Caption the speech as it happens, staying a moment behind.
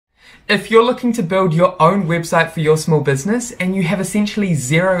If you're looking to build your own website for your small business and you have essentially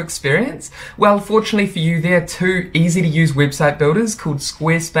zero experience, well, fortunately for you, there are two easy to use website builders called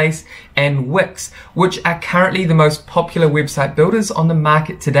Squarespace and Wix, which are currently the most popular website builders on the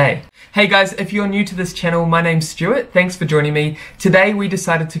market today. Hey guys, if you're new to this channel, my name's Stewart. Thanks for joining me. Today we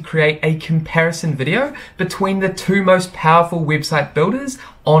decided to create a comparison video between the two most powerful website builders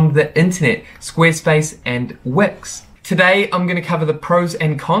on the internet, Squarespace and Wix. Today, I'm going to cover the pros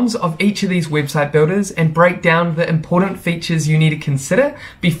and cons of each of these website builders and break down the important features you need to consider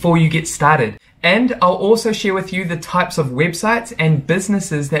before you get started. And I'll also share with you the types of websites and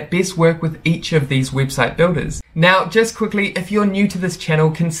businesses that best work with each of these website builders. Now, just quickly, if you're new to this channel,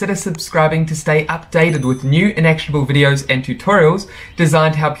 consider subscribing to stay updated with new and actionable videos and tutorials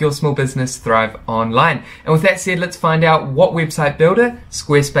designed to help your small business thrive online. And with that said, let's find out what website builder,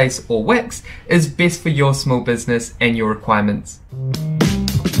 Squarespace or Wix, is best for your small business and your requirements.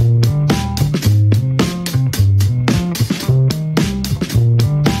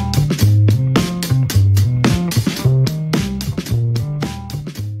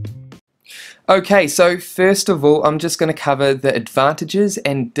 Okay, so first of all, I'm just going to cover the advantages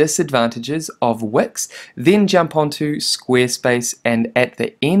and disadvantages of Wix, then jump onto Squarespace, and at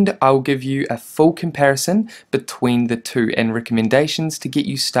the end, I'll give you a full comparison between the two and recommendations to get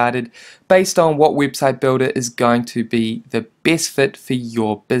you started based on what website builder is going to be the best fit for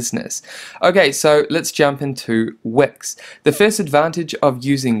your business. Okay, so let's jump into Wix. The first advantage of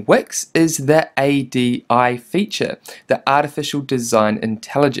using Wix is the ADI feature, the Artificial Design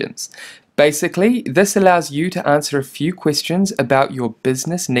Intelligence. Basically, this allows you to answer a few questions about your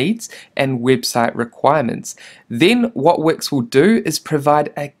business needs and website requirements. Then what Wix will do is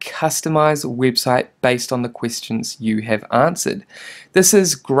provide a customized website based on the questions you have answered. This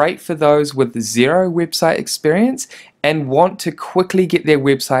is great for those with zero website experience and want to quickly get their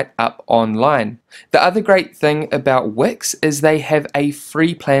website up online. The other great thing about Wix is they have a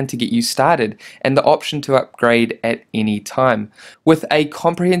free plan to get you started and the option to upgrade at any time, with a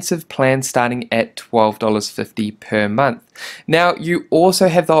comprehensive plan starting at $12.50 per month. Now, you also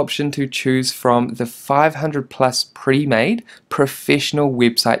have the option to choose from the 500 plus pre-made professional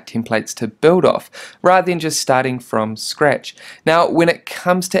website templates to build off, rather than just starting from scratch. Now, when it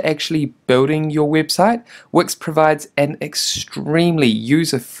comes to actually building your website, Wix provides an extremely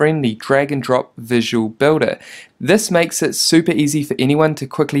user-friendly drag and drop visual builder. This makes it super easy for anyone to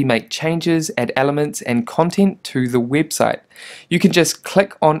quickly make changes, add elements and content to the website. You can just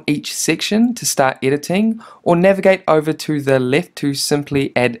click on each section to start editing, or navigate over to the left to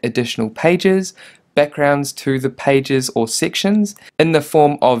simply add additional pages, backgrounds to the pages or sections in the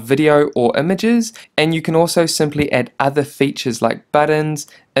form of video or images, and you can also simply add other features like buttons,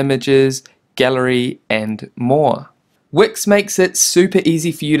 images, gallery and more. Wix makes it super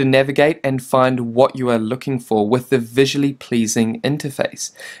easy for you to navigate and find what you are looking for with the visually pleasing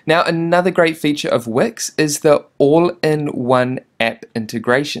interface. Now, another great feature of Wix is the all-in-one app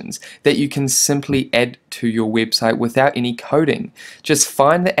integrations that you can simply add to your website without any coding. Just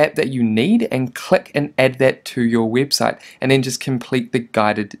find the app that you need and click and add that to your website, and then just complete the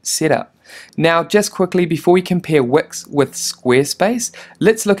guided setup. Now, just quickly, before we compare Wix with Squarespace,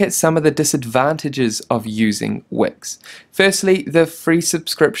 let's look at some of the disadvantages of using Wix. Firstly, the free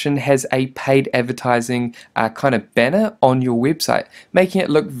subscription has a paid advertising kind of banner on your website, making it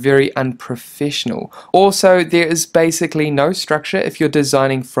look very unprofessional. Also, there is basically no structure if you're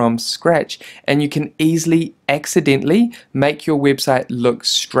designing from scratch, and you can easily accidentally make your website look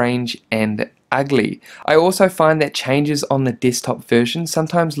strange and ugly. I also find that changes on the desktop version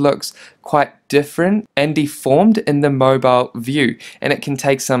sometimes looks quite different and deformed in the mobile view, and it can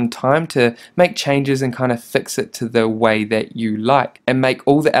take some time to make changes and kind of fix it to the way that you like and make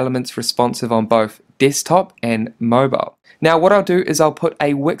all the elements responsive on both desktop and mobile. Now, what I'll do is I'll put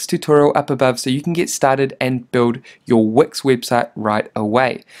a Wix tutorial up above so you can get started and build your Wix website right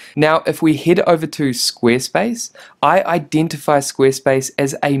away. Now, if we head over to Squarespace, I identify Squarespace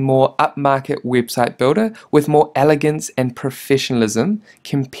as a more upmarket website builder with more elegance and professionalism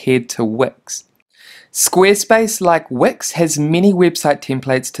compared to Wix. Squarespace, like Wix, has many website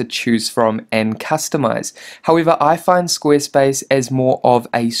templates to choose from and customize. However, I find Squarespace as more of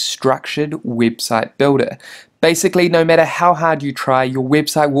a structured website builder. Basically, no matter how hard you try, your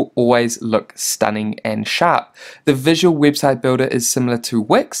website will always look stunning and sharp. The visual website builder is similar to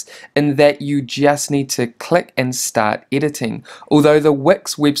Wix in that you just need to click and start editing, although the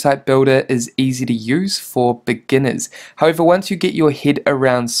Wix website builder is easy to use for beginners. However, once you get your head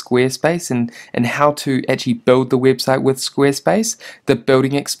around Squarespace and how to actually build the website with Squarespace, the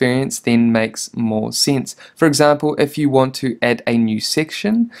building experience then makes more sense. For example, if you want to add a new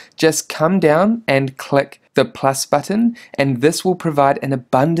section, just come down and click the plus button, and this will provide an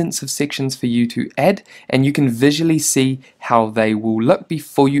abundance of sections for you to add, and you can visually see how they will look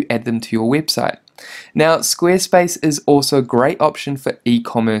before you add them to your website. Now, Squarespace is also a great option for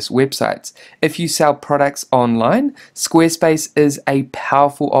e-commerce websites. If you sell products online, Squarespace is a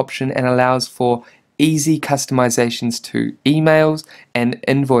powerful option and allows for easy customizations to emails and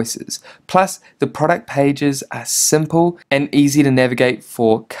invoices. Plus, the product pages are simple and easy to navigate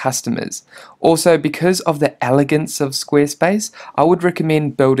for customers. Also, because of the elegance of Squarespace, I would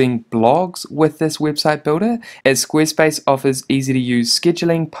recommend building blogs with this website builder, as Squarespace offers easy to use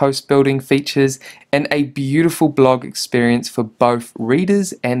scheduling, post building features, and a beautiful blog experience for both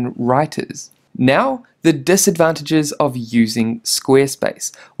readers and writers. Now, the disadvantages of using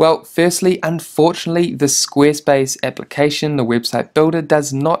Squarespace. Well, firstly, unfortunately, the Squarespace application, the website builder,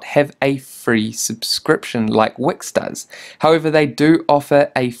 does not have a free subscription like Wix does. However, they do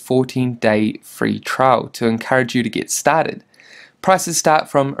offer a 14-day free trial to encourage you to get started. Prices start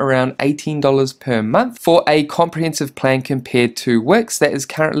from around $18 per month for a comprehensive plan compared to Wix that is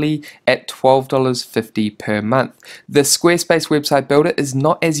currently at $12.50 per month. The Squarespace website builder is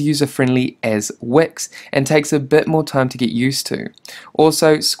not as user-friendly as Wix and takes a bit more time to get used to.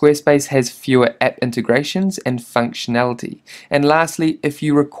 Also, Squarespace has fewer app integrations and functionality. And lastly, if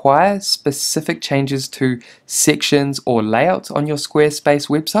you require specific changes to sections or layouts on your Squarespace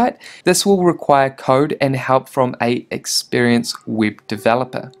website, this will require code and help from an experienced web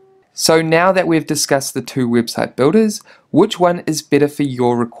developer. So now that we've discussed the two website builders, which one is better for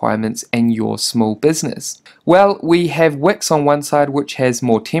your requirements and your small business? Well, we have Wix on one side, which has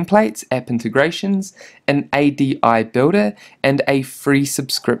more templates, app integrations, an ADI builder, and a free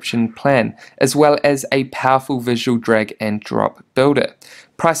subscription plan, as well as a powerful visual drag and drop builder.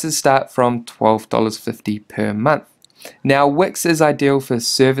 Prices start from $12.50 per month. Now, Wix is ideal for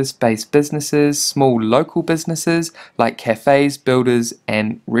service-based businesses, small local businesses like cafes, builders,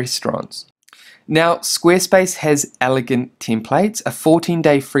 and restaurants. Now, Squarespace has elegant templates, a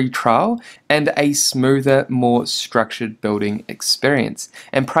 14-day free trial, and a smoother, more structured building experience.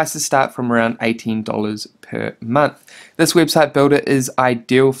 And prices start from around $18 per month. This website builder is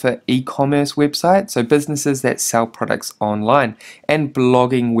ideal for e-commerce websites, so businesses that sell products online, and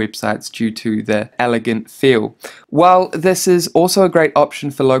blogging websites due to the elegant feel. While this is also a great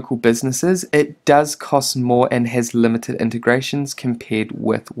option for local businesses, it does cost more and has limited integrations compared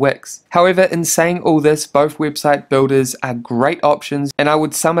with Wix. However, in saying all this, both website builders are great options, and I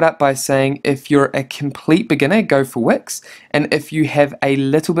would sum it up by saying if you're a complete beginner, go for Wix, and if you have a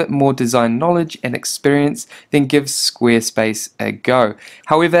little bit more design knowledge and experience, then give Squarespace a go.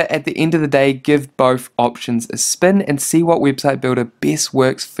 However, at the end of the day, give both options a spin and see what website builder best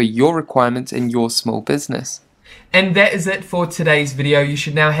works for your requirements in your small business. And that is it for today's video. You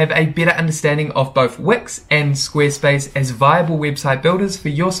should now have a better understanding of both Wix and Squarespace as viable website builders for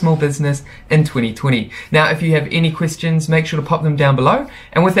your small business in 2020. Now, if you have any questions, make sure to pop them down below.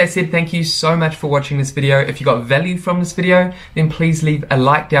 And with that said, thank you so much for watching this video. If you got value from this video, then please leave a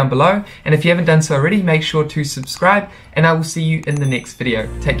like down below. And if you haven't done so already, make sure to subscribe, and I will see you in the next video.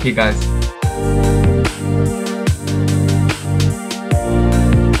 Take care, guys.